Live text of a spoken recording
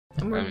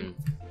I mean,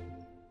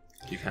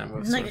 you kind of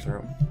have a sore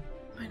throat.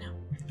 I know.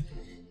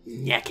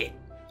 Nugget.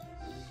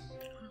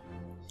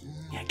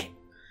 Nugget.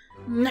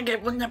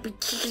 Nugget will not be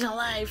taken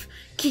alive.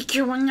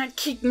 Kicker will not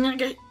kick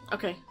Nugget.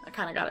 Okay, I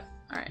kind of got it.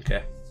 Alright.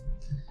 Okay.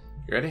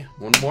 You ready?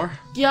 One more?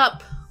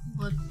 Yup.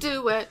 Let's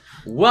do it.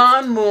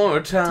 One more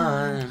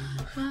time.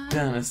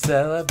 Gonna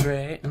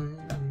celebrate.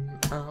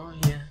 Oh,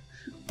 yeah.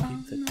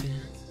 Keep the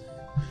dance.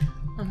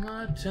 One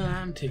more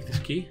time. Take this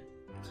key.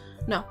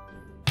 No.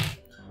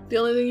 The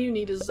only thing you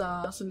need is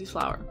Cindy's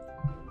flower.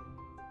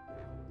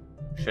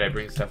 Should I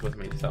bring stuff with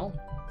me to sell?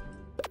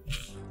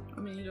 I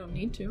mean, you don't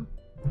need to.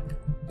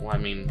 Well, I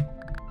mean,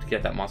 to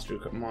get that Monster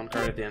Mon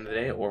card at the end of the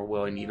day, or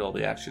will I need all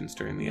the actions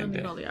during the end You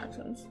day? need all the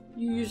actions.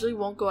 You usually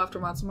won't go after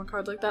Monster Mon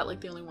cards like that. Like,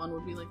 the only one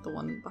would be, like, the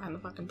one behind the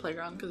fucking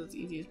playground, because it's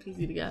easy as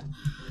peasy to get.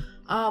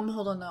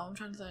 Hold on now. I'm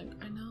trying to think.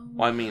 I know.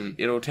 Well, I mean,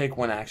 it'll take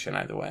one action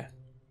either way.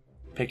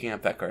 Picking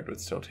up that card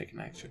would still take an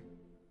action.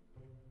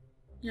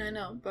 Yeah, I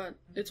know, but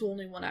it's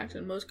only one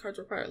action. Most cards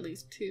require at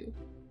least 2.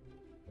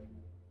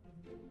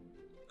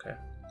 Okay.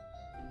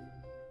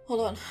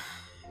 Hold on.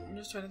 I'm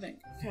just trying to think.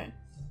 Okay.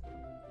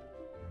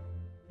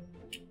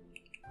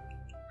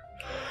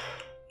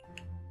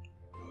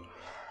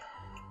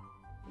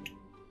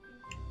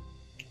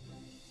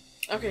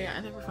 Okay, yeah,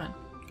 I think we're fine.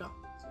 Go.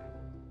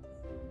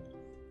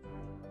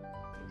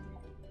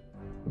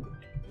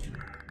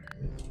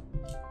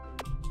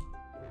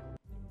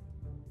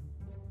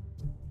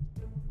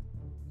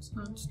 So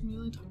I'm just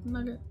immediately talk to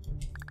Nugget.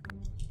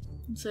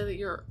 And say that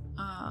you're,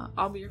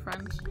 I'll be your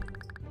friend.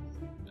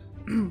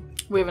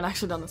 We haven't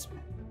actually done this.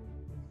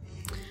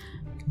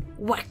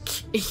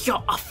 What is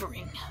your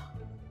offering?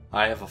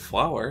 I have a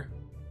flower.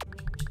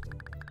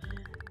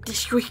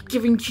 This was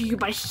given to you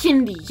by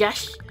Cindy,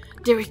 yes?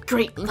 There is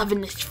great love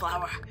in this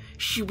flower.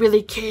 She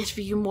really cares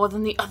for you more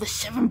than the other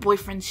 7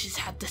 boyfriends she's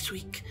had this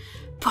week.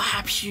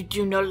 Perhaps you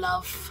do know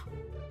love.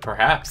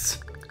 Perhaps.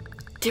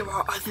 There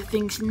are other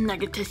things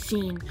Nugget has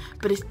seen,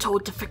 but is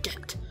told to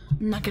forget.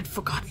 Nugget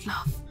forgot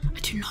love. I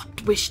do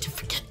not wish to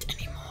forget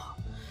anymore.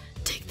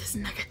 Take this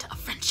nugget of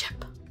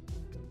friendship.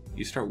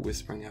 You start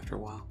whispering after a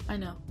while. I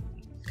know.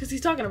 Because he's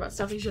talking about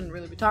stuff he shouldn't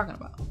really be talking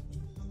about.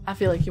 I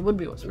feel like he would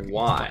be whispering.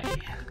 Why?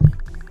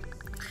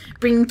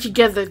 Bring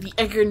together the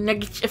Egger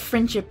Nuggets of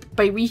Friendship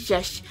by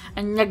recess,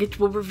 and Nugget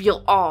will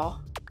reveal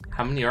all.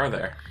 How many are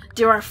there?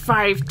 There are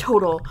 5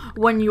 total.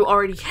 One you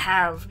already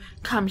have.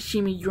 Come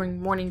see me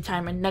during morning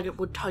time, and Nugget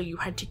will tell you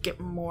how to get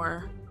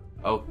more.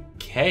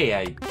 Okay,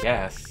 I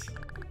guess.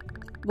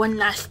 One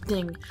last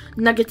thing.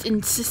 Nugget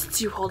insists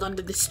you hold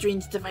onto this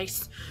strange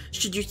device.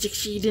 Should you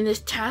succeed in this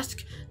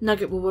task,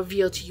 Nugget will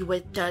reveal to you what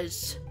it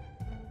does.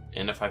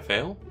 And if I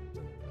fail?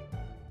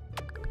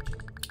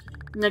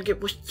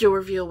 Nugget will still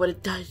reveal what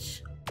it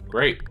does.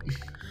 Great.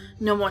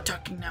 No more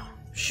talking now.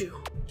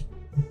 Shoo.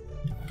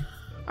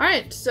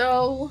 Alright,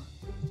 so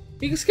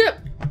you can skip.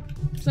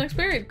 It's next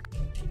period.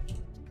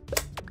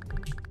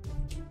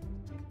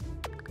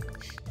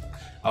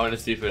 I want to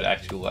see if it would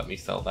actually let me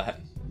sell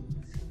that.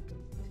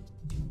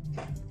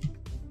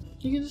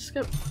 You can just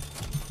skip.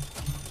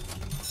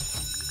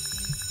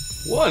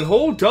 $1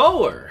 whole.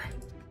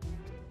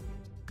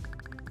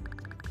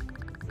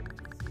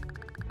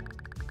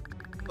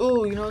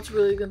 Oh, you know it's a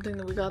really good thing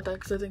that we got that,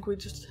 because I think we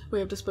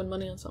have to spend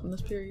money on something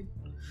this period.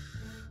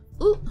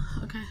 Ooh,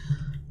 okay.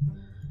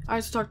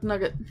 Alright, so talk to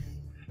Nugget.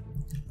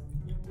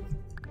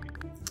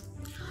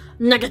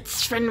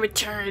 Nugget's friend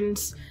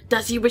returns.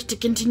 Does he wish to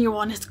continue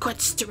on his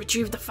quest to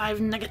retrieve the 5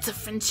 nuggets of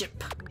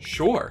friendship?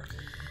 Sure.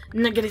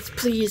 Nugget is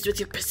pleased with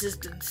your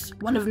persistence.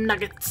 One of the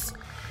nuggets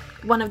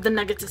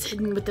is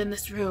hidden within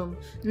this room.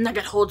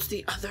 Nugget holds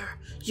the other.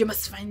 You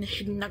must find the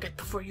hidden nugget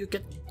before you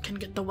can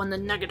get the one the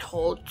Nugget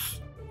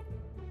holds.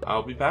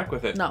 I'll be back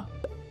with it. No.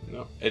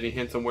 No. Any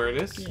hints on where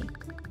it is? Yeah.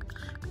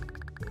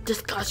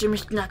 This classroom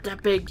is not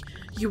that big.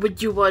 You would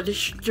do well to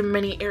shoot in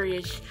many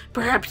areas,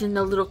 perhaps in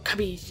the little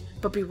cubbies,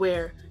 but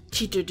beware.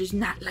 Cheater does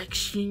not like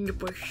seeing your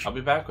bush. I'll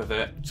be back with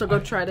it. So go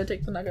try to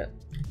take the nugget.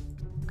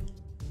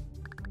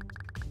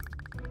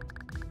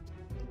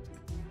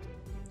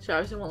 She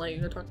obviously won't let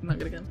you go talk to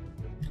Nugget again.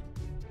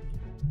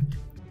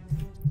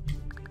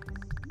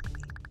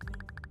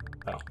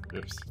 Oh,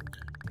 oops.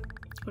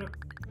 Whatever.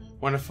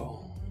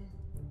 Wonderful.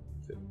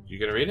 You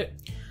gonna read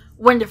it?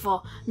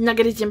 Wonderful.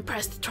 Nugget is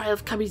impressed. The trial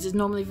of cubbies is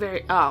normally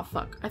very... Oh,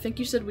 fuck. I think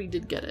you said we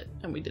did get it,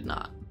 and we did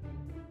not.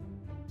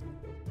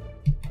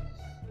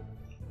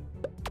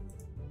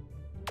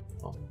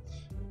 Well,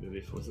 maybe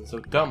if it wasn't so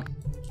dumb.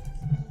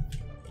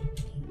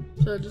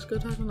 So just go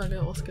talk to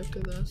Nugget. We'll skip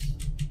through this.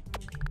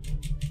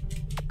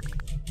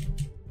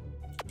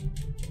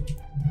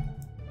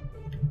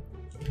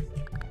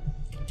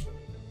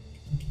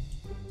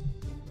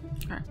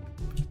 Alright.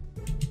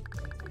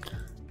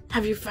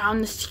 Have you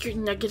found the secret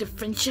nugget of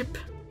friendship?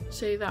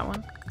 Say that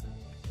one.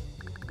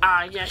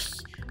 Ah,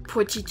 yes.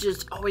 Poor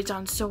teacher's always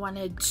so on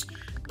edge.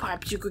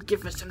 Perhaps you could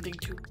give her something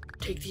to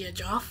take the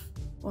edge off?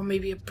 Or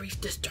maybe a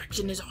brief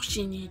distraction is all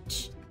she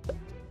needs.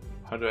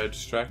 How do I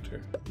distract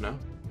her? No?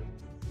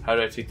 How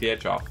do I take the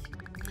edge off?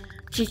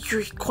 Teacher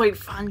is quite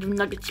fond of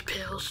Nugget's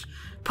pills.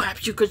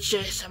 Perhaps you could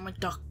share some with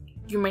Doc.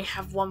 You may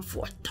have one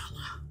for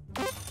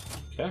 $1.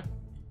 Okay.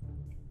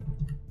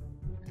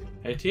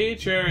 Hey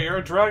teacher, you're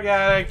a drug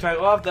addict. I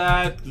love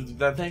that.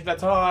 I think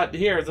that's hot.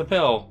 Here, it's a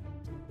pill.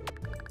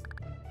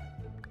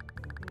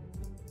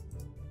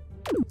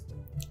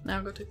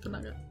 Now go take the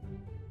nugget.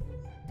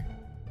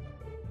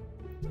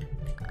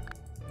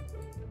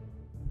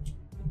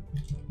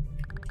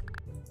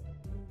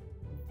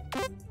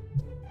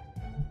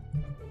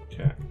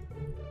 Okay.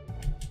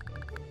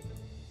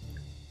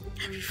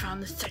 Have you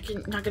found the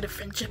second nugget of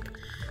friendship?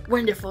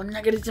 Wonderful.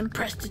 Nugget is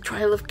impressed. The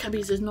trial of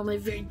cubbies is normally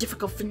very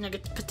difficult for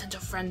Nugget's potential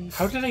friends.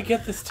 How did I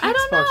get this text I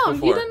don't box know.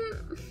 before?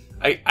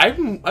 You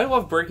didn't. I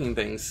love breaking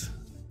things.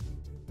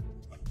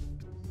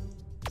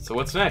 So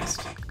what's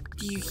next?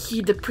 Do you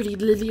see the pretty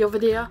lily over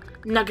there?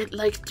 Nugget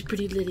likes the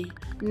pretty lily.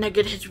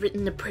 Nugget has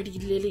written the pretty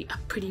lily a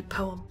pretty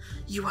poem.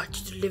 You are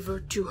to deliver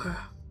to her.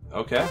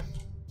 Okay.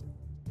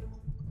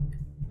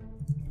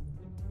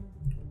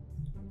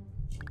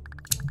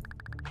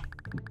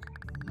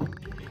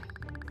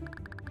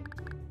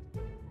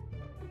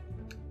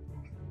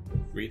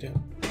 Read it.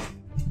 I'm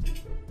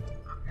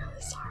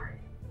really sorry.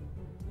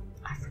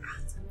 I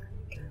forgot something.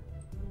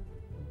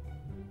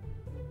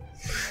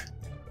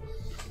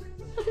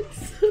 I'm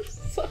so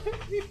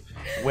sorry.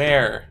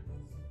 Where?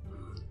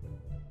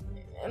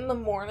 In the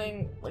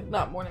morning, like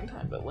not morning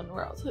time, but when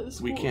we're outside of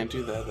school. We can't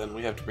do that then.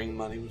 We have to bring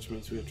money, which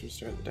means we have to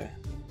restart the day.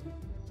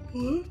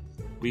 What?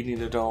 We need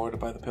 $1 to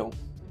buy the pill.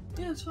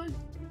 Yeah, it's fine.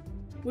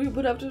 We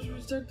would have to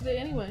restart the day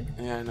anyway.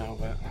 Yeah, I know,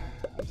 but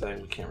I'm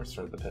saying we can't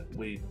restart the pit.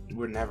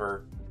 We're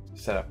never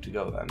set up to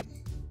go then.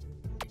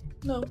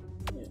 No.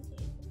 Yeah.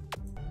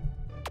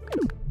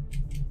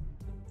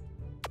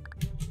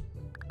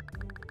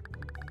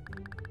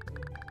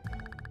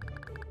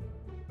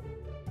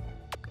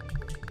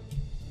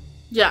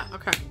 Yeah,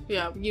 okay.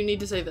 Yeah, you need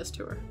to say this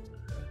to her.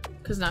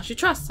 Because now she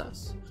trusts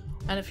us.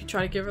 And if you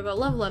try to give her that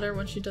love letter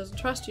when she doesn't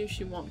trust you,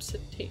 she won't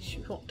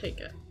take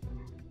it.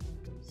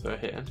 So I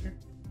hit enter.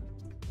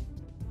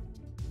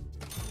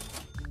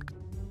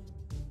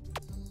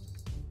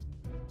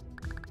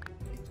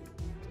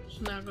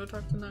 So now go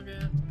talk to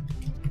Nugget.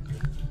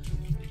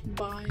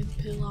 Buy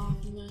the pill off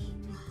of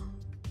him.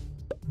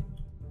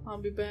 I'll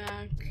be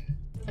back.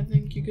 I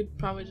think you could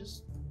probably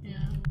just, yeah.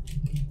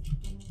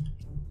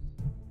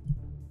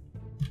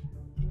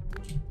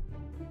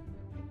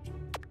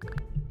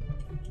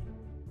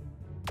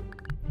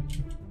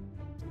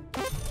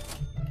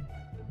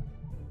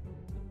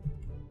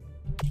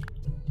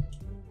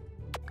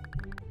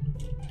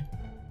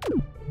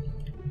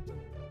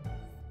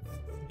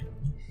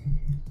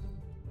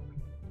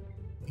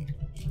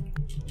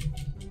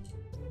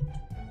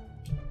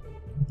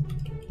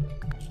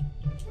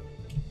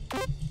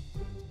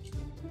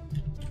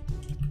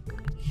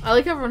 I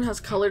like everyone has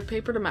colored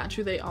paper to match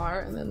who they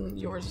are, and then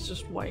yours is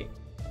just white.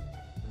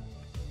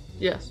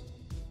 Yes.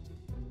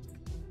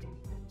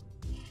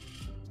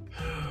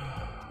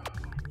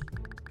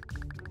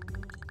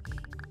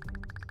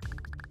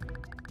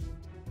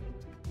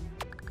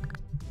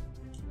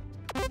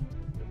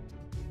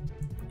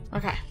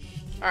 Okay.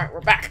 Alright,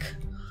 we're back.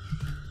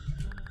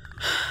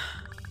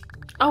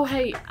 Oh,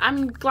 hey,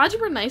 I'm glad you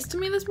were nice to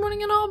me this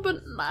morning and all,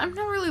 but I'm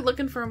not really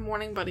looking for a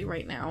morning buddy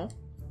right now.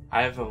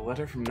 I have a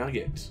letter from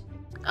Nugget.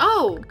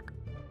 Oh!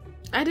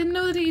 I didn't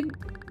know that he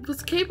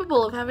was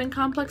capable of having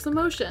complex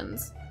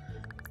emotions.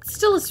 It's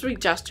still a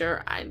sweet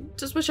gesture. I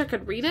just wish I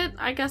could read it.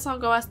 I guess I'll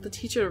go ask the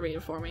teacher to read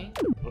it for me.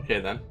 Okay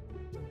then.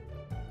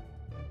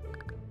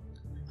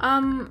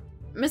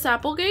 Miss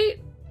Applegate?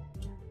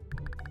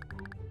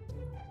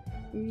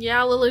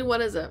 Yeah, Lily,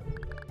 what is it?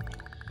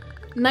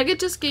 Nugget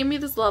just gave me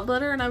this love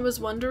letter and I was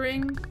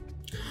wondering...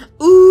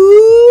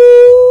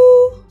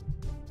 Ooh!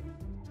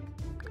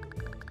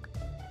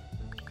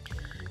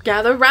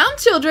 Gather round,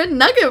 children.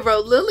 Nugget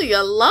wrote Lily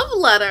a love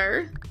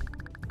letter.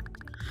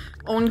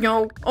 Oh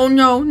no, oh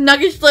no.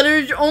 Nugget's letter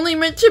is only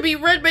meant to be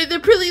read by the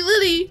pretty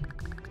Lily.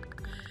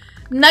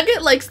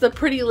 Nugget likes the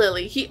pretty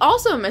Lily. He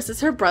also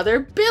misses her brother,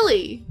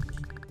 Billy.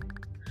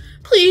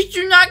 Please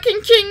do not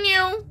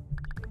continue.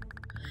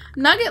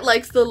 Nugget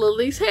likes the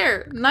Lily's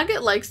hair.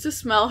 Nugget likes to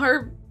smell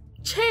her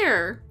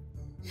chair.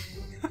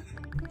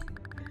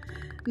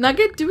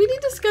 Nugget, do we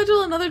need to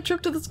schedule another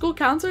trip to the school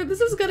counselor? This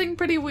is getting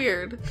pretty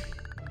weird.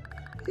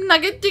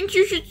 Nugget thinks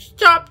you should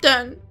stop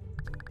then.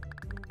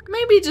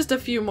 Maybe just a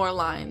few more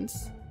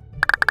lines.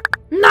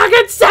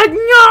 Nugget said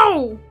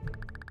no!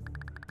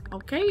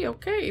 Okay,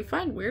 okay,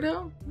 fine,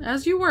 weirdo.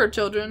 As you were,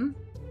 children.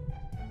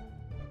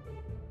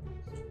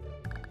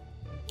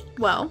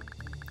 Well,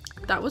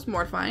 that was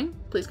mortifying.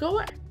 Please go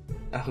away.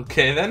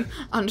 Okay then.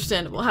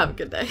 Understandable. Have a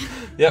good day.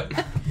 Yep.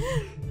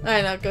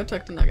 Alright, now go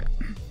talk to Nugget.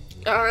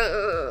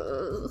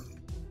 I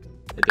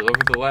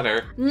delivered the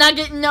letter.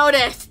 Nugget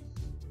noticed!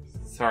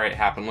 Sorry it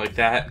happened like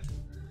that.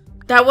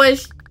 That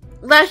was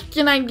less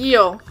than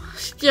ideal.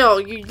 Still,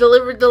 you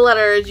delivered the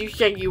letter as you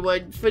said you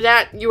would. For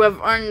that, you have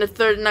earned the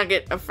third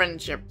nugget of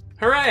friendship.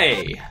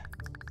 Hooray!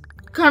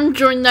 Come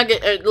join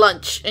Nugget at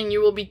lunch, and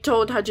you will be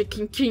told how to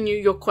continue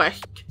your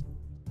quest.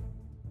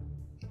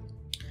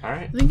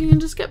 Alright. I think you can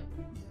just skip.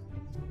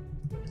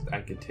 I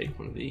could take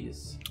one of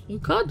these. You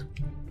could.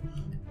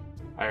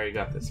 I already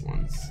got this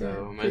one,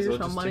 so might as well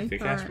just take the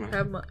cash money.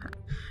 Have money.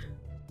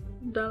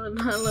 Darling,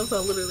 I love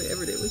how literally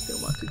every day we steal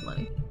Monty's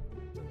money.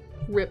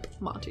 Rip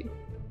Monty.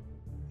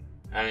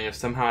 I mean, if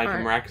somehow I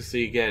can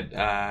miraculously get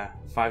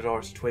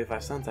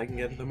 $5.25, I can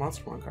get the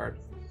Monster One card.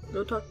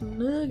 Go talk to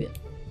Nugget.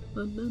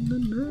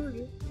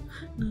 Nugget.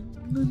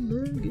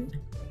 Nugget.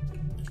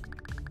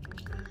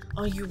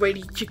 Are you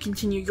ready to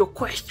continue your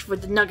quest for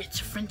the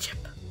Nuggets of Friendship?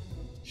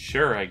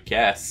 Sure, I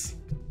guess.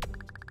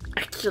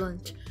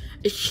 Excellent.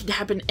 It should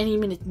happen any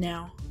minute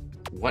now.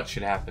 What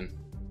should happen?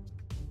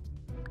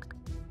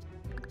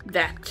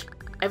 That.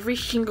 Every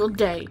single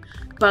day,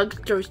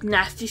 Bug throws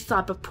nasty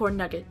slop at poor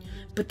Nugget.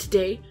 But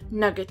today,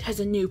 Nugget has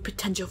a new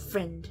potential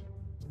friend.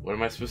 What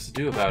am I supposed to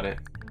do about it?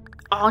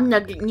 All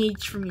Nugget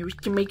needs from you is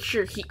to make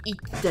sure he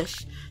eats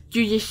this.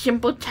 Do this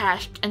simple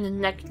task and the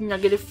next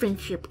Nugget of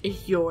Friendship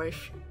is yours.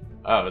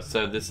 Oh,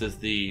 so this is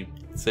the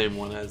same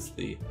one as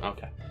the...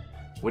 Okay.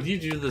 What do you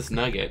do to this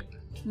Nugget?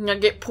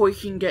 Nugget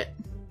poisoned it.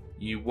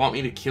 You want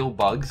me to kill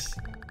Bugs?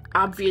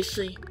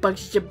 Obviously,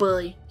 Bugs is a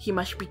bully. He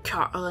must be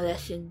taught a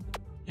lesson.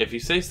 If you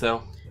say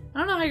so. I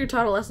don't know how you're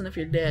taught a lesson if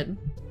you're dead.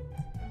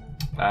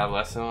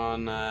 Lesson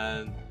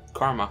on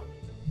karma.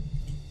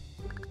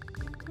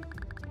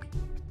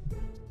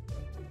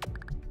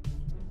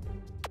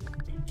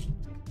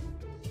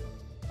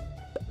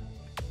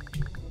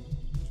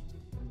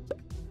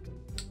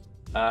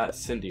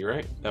 Cindy,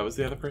 right? That was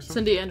the other person?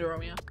 Cindy and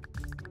Romeo.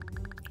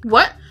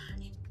 What?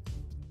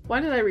 Why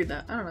did I read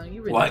that? I don't know.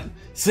 You read what? that.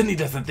 Cindy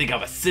doesn't think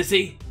I'm a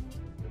sissy?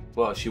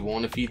 Well, she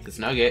won't if you eat this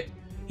nugget.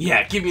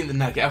 Yeah, give me the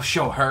nugget. I'll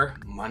show her.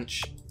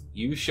 Munch.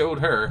 You showed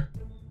her.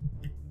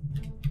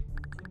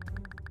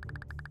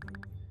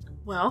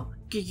 Well,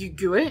 did you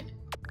do it?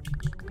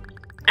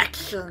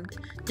 Excellent.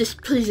 This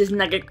pleases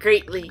Nugget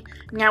greatly.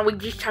 Now we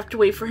just have to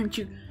wait for him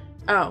to...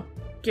 Oh,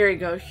 here he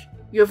goes.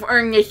 You have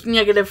earned this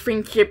Nugget of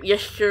Friendship,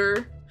 yes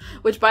sir.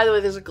 Which, by the way,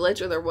 there's a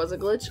glitch, or there was a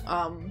glitch.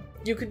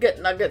 You could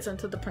get Nuggets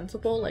into the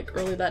principal, like,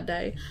 early that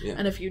day. Yeah.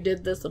 And if you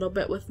did this little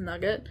bit with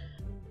Nugget,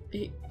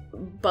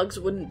 Bugs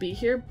wouldn't be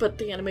here, but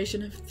the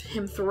animation of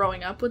him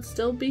throwing up would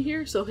still be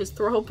here, so his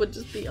throw up would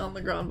just be on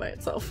the ground by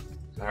itself.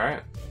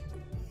 Alright.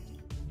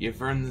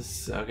 You've earned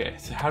this... Okay,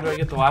 so how do I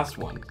get the last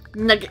one?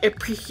 Nugget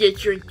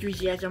appreciates your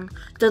enthusiasm.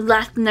 The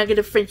last Nugget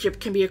of Friendship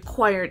can be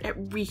acquired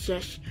at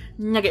recess.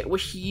 Nugget will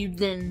see you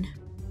then.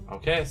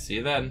 Okay, see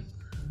you then.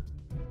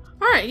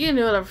 Alright, you can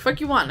do whatever the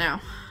fuck you want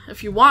now.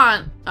 If you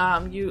want, I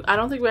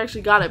don't think we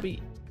actually got it, but...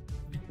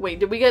 Wait,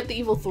 did we get the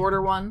Evil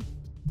Thwarter one?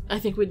 I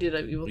think we did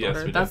have Evil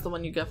Thwarter. Yes, that's the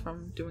one you get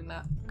from doing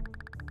that.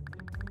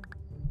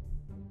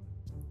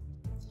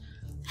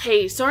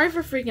 Hey, sorry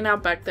for freaking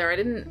out back there. I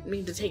didn't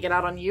mean to take it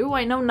out on you.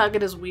 I know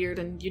Nugget is weird,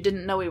 and you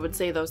didn't know he would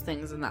say those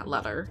things in that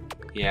letter.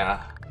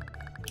 Yeah.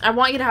 I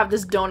want you to have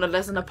this donut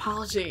as an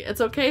apology. It's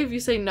okay if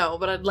you say no,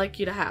 but I'd like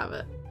you to have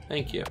it.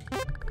 Thank you.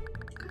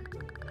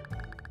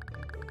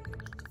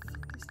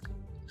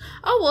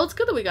 Oh, well, it's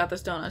good that we got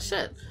this donut.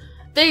 Shit.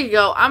 There you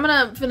go. I'm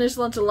gonna finish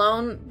lunch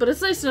alone, but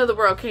it's nice to know that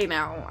we're okay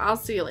now. I'll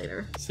see you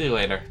later. See you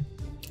later.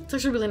 It's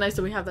actually really nice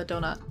that we have that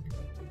donut.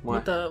 What?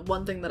 With the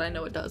one thing that I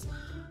know it does.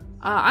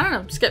 I don't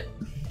know. Skip.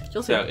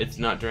 You'll see. So, it's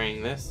not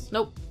during this?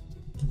 Nope.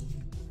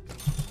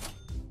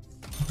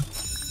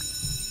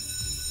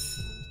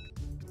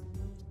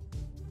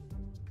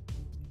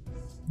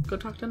 Go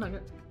talk to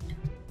Nugget.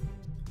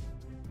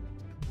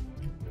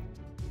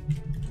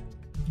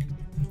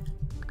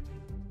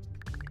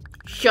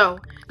 So,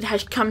 it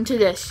has come to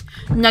this.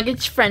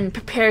 Nugget's friend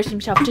prepares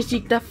himself to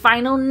seek the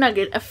final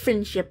nugget of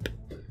friendship.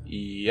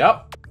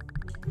 Yup.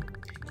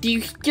 Do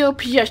you still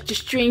possess the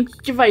strange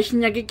device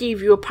Nugget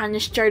gave you upon the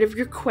start of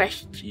your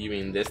quest? You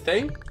mean this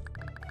thing?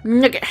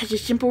 Nugget has a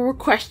simple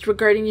request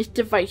regarding this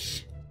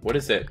device. What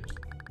is it?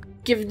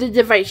 Give the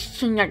device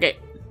to Nugget.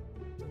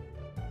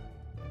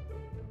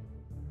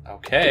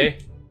 Okay.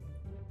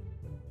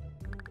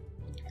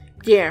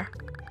 There.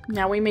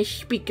 Now we may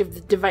speak of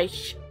the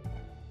device.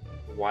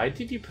 Why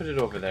did you put it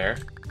over there?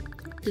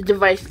 The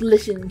device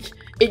listens.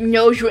 It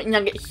knows what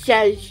Nugget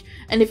says,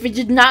 and if it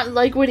does not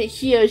like what it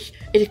hears,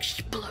 it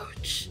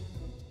explodes.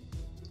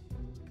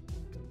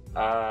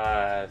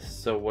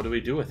 So what do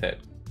we do with it?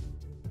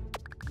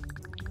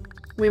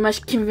 We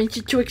must convince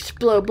it to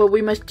explode, but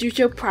we must do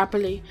so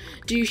properly.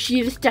 Do you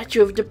see the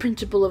statue of the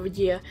principal over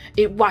there?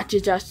 It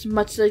watches us,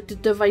 much like the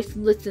device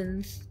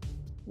listens.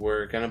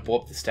 We're gonna blow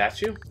up the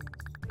statue?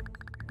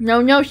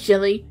 No,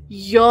 silly.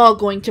 You're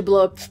going to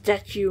blow up the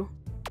statue.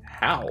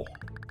 How?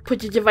 Put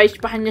the device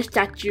behind the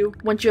statue.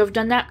 Once you have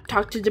done that,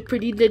 talk to the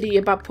pretty lady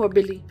about poor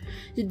Billy.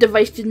 The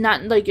device did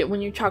not like it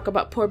when you talk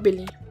about poor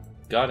Billy.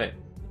 Got it.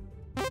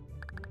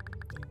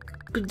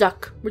 Good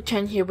luck.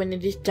 Return here when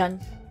it is done.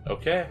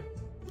 Okay.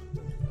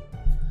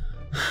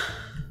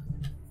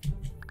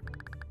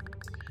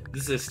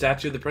 This is a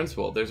statue of the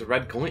principal. There's a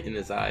red glint in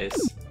his eyes.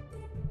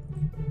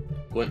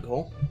 Glint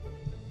hole?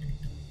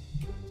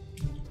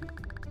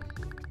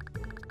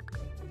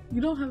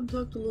 You don't have to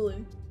talk to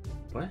Lily.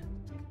 What?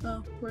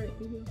 Oh, right,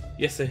 you do.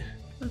 Yes,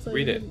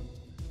 Read it.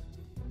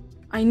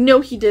 I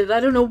know he did. I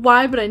don't know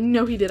why, but I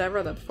know he did. I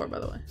read that before, by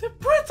the way. The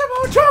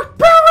principal took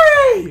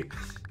Billy!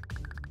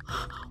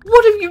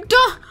 What have you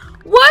done?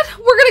 What?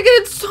 We're gonna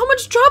get in so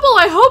much trouble.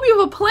 I hope you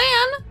have a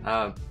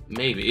plan.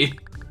 Maybe.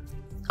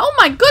 Oh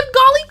my good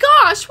golly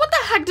gosh. What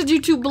the heck did you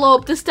two blow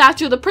up the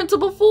statue of the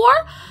principal for?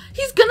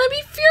 He's gonna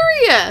be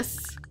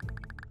furious.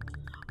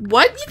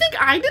 What? You think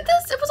I did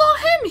this? It was all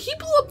him. He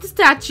blew up the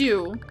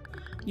statue.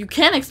 You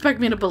can't expect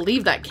me to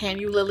believe that, can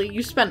you, Lily?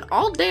 You spent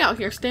all day out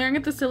here staring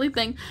at the silly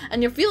thing,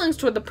 and your feelings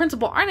toward the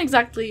principal aren't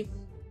exactly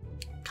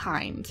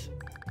kind.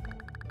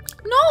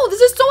 No, this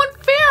is so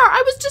unfair.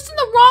 I was just in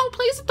the wrong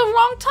place at the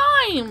wrong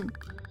time.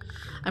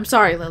 I'm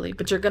sorry, Lily,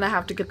 but you're gonna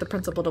have to get the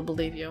principal to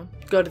believe you.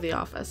 Go to the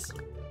office.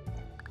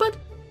 But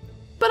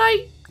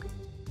I...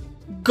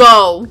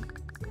 Go!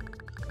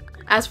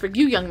 As for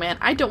you, young man,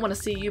 I don't want to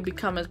see you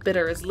become as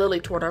bitter as Lily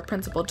toward our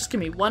principal. Just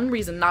give me one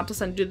reason not to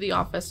send you to the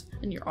office,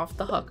 and you're off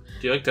the hook.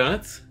 Do you like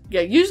donuts?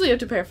 Yeah, usually you have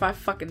to pay $5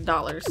 fucking.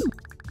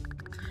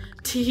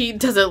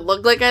 Does it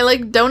look like I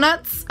like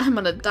donuts? I'm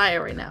gonna die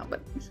right now,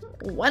 but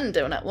one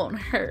donut won't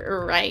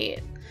hurt,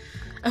 right?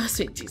 Oh,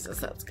 sweet Jesus,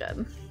 that's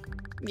good.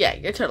 Yeah,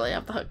 you're totally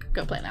off the hook.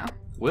 Go play now.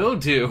 Will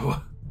do.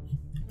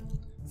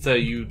 So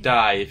you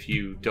die if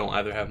you don't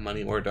either have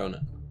money or a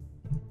donut.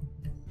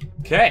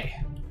 Okay.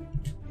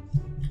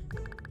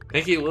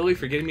 Thank you, Lily,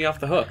 for getting me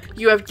off the hook.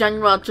 You have done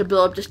well to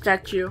blow up the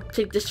statue.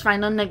 Take this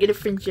final nugget of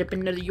friendship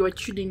and know that you are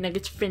truly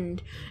Nugget's friend.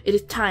 It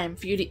is time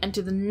for you to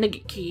enter the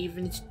Nugget Cave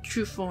in its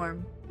true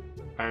form.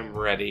 I'm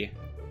ready.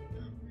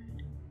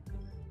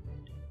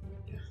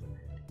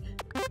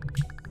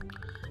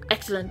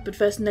 Excellent, but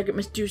first Nugget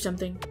must do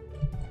something.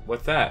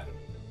 What's that?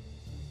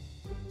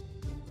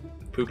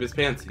 Poop his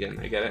pants again,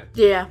 I get it.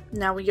 Yeah,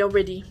 now we are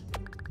ready.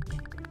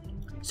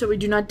 So we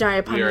do not die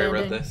upon We already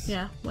landing. read this.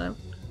 Yeah, whatever.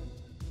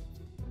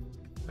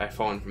 I've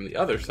fallen from the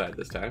other side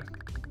this time.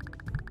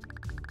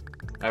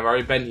 I've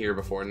already been here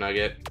before,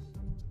 Nugget.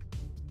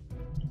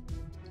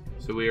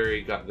 So we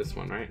already got this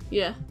one, right?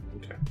 Yeah.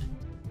 Okay.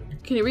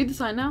 Can you read the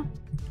sign now?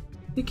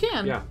 You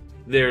can. Yeah.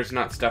 There's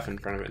not stuff in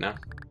front of it now.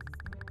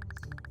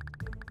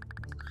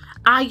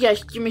 Ah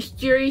yes, the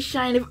mysterious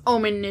sign of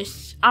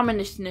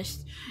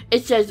ominousness.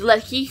 It says,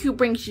 let he who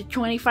brings the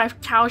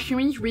 25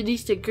 talismans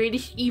release the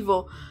greatest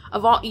evil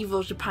of all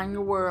evils upon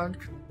the world.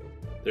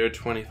 There are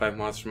 25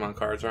 Monstermon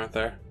cards, aren't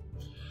there?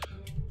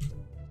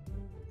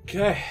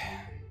 Okay.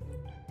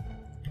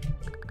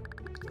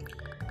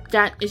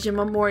 That is a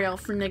memorial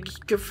for Nugget's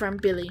good friend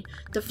Billy.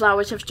 The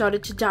flowers have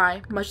started to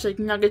die, much like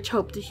Nugget's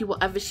hope that he will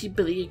ever see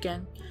Billy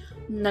again.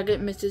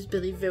 Nugget misses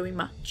Billy very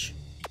much.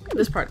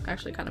 This part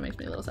actually kind of makes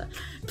me a little sad.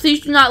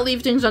 Please do not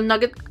leave things on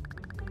Nugget.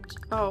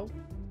 Oh,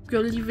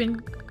 you're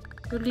leaving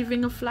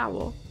a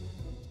flower.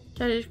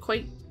 That is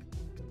quite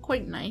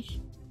nice.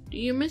 Do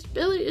you miss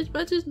Billy as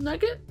much as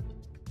Nugget?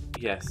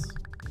 Yes.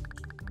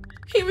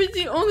 He was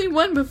the only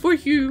one before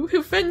you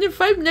who found the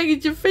 5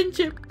 nuggets of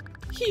friendship.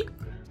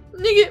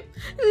 Nugget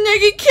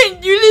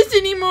can't do this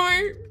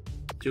anymore.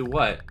 Do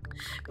what?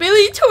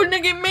 Billy told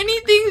Nugget many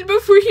things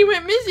before he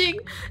went missing.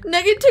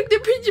 Nugget took the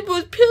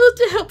principal's pills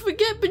to help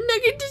forget, but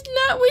Nugget does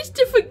not wish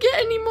to forget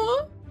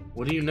anymore.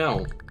 What do you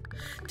know?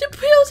 The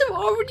pills have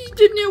already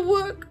done their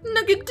work.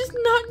 Nugget does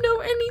not know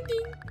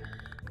anything.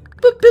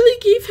 But Billy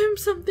gave him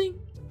something.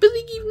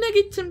 Billy gave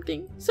Nugget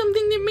something.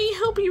 Something that may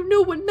help you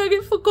know what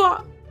Nugget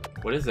forgot.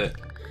 What is it?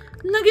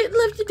 Nugget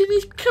left it in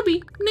his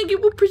cubby.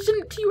 Nugget will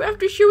present it to you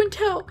after show and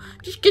tell.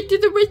 Just get through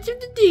the rest of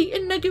the day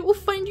and Nugget will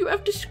find you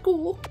after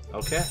school.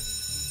 Okay.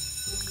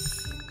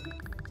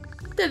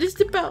 That is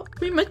the bell.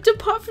 We must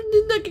depart from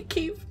the Nugget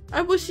Cave.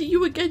 I will see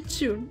you again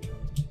soon.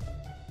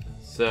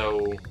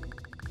 So...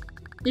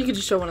 You can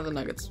just show one of the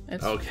nuggets.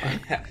 It's okay.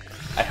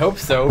 I hope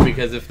so,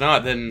 because if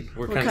not, then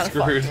we're kind of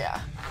screwed.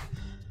 Fucked,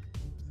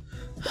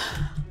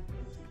 yeah.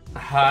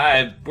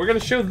 Hi, we're gonna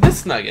show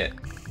this nugget.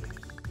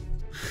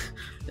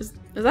 Is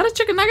that a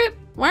chicken nugget?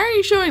 Why are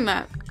you showing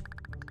that?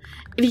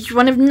 It is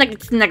one of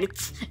Nugget's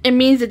nuggets. It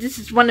means that this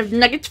is one of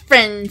Nugget's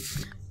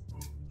friends.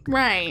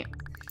 Right.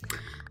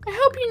 I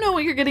hope you know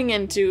what you're getting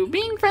into.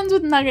 Being friends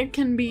with Nugget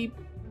can be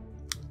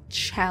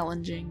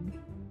challenging.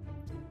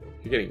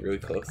 You're getting really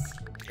close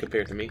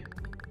compared to me.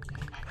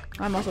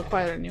 I'm also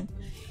quieter than you.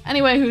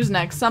 Anyway, who's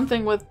next?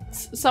 Someone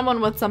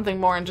with something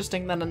more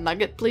interesting than a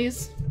nugget,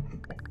 please.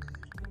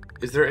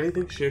 Is there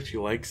anything she actually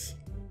likes?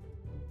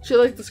 She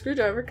likes the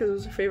screwdriver because it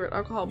was her favorite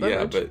alcohol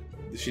beverage. Yeah,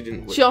 but she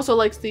didn't. She also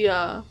likes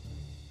the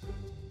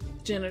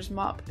janitor's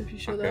mop. If you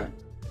show that,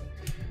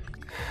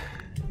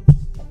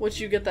 which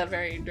you get that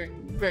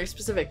during very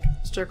specific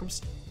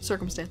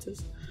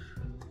circumstances.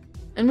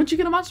 And once you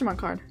get a Monstermon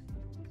card.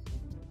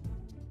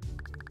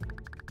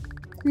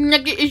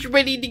 Nugget is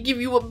ready to give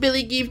you what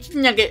Billy gave to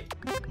Nugget.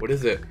 What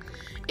is it?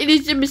 It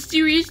is a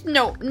mysterious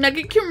note.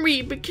 Nugget can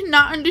read but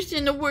cannot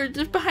understand the words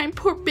left behind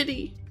poor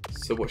Billy.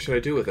 So what should I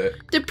do with it?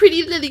 The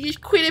pretty Lily is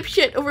quite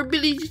upset over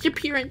Billy's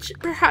disappearance.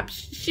 Perhaps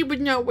she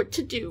would know what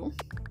to do.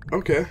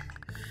 Okay.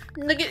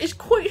 Nugget is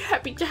quite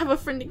happy to have a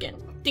friend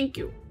again. Thank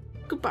you.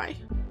 Goodbye.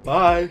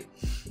 Bye.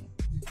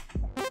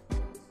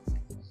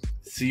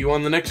 see you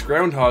on the next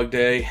Groundhog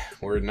Day,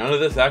 where none of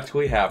this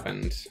actually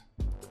happened.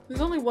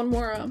 There's only one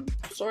more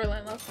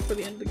storyline left for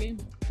the end of the game,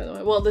 by the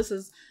way. Well,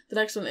 the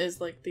next one is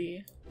like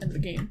the end of the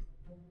game.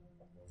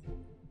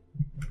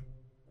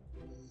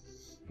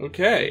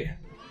 Okay.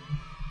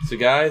 So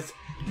guys,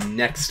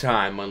 next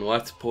time on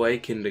Let's Play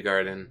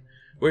Kindergarten,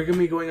 we're going to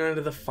be going on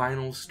to the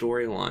final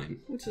storyline.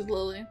 Which is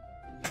Lily.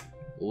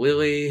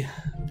 Lily.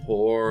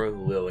 Poor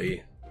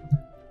Lily.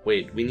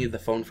 Wait, we need the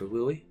phone for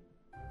Lily?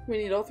 We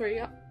need all three,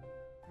 yeah.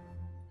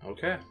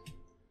 Okay.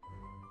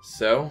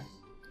 So,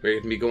 we're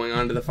going to be going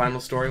on to the final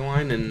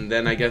storyline, and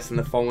then I guess in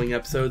the following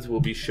episodes we'll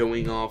be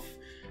showing off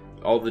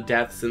all the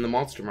deaths in the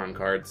Monster Run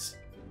cards.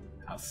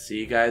 I'll see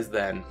you guys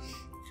then.